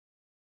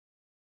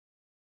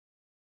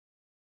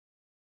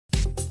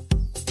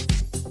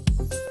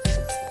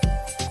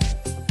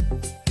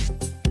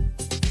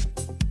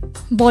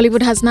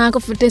Bollywood has knack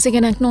of witnessing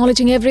and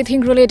acknowledging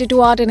everything related to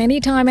art in any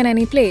time and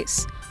any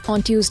place.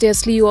 On Tuesday, a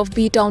slew of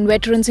B-Town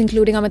veterans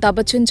including Amitabh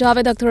Bachchan,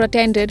 Javed Akhtar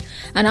attended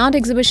an art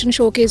exhibition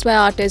showcased by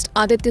artist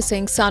Aditya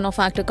Singh, son of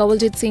actor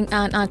Kanwaljit Singh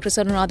and actress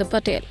Anuradha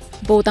Patel.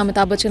 Both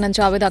Amitabh Bachchan and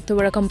Javed Akhtar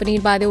were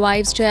accompanied by their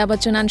wives Jaya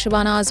Bachchan and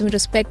Shabana Azmi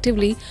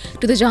respectively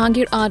to the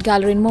Jahangir Art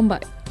Gallery in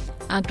Mumbai.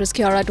 Actress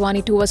Kiara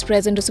Advani too was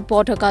present to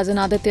support her cousin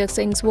Aditya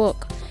Singh's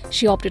work.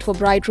 She opted for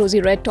bright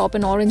rosy red top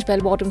and orange bell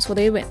bottoms for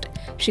the event.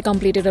 She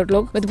completed her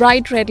look with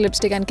bright red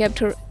lipstick and kept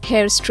her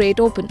hair straight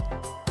open.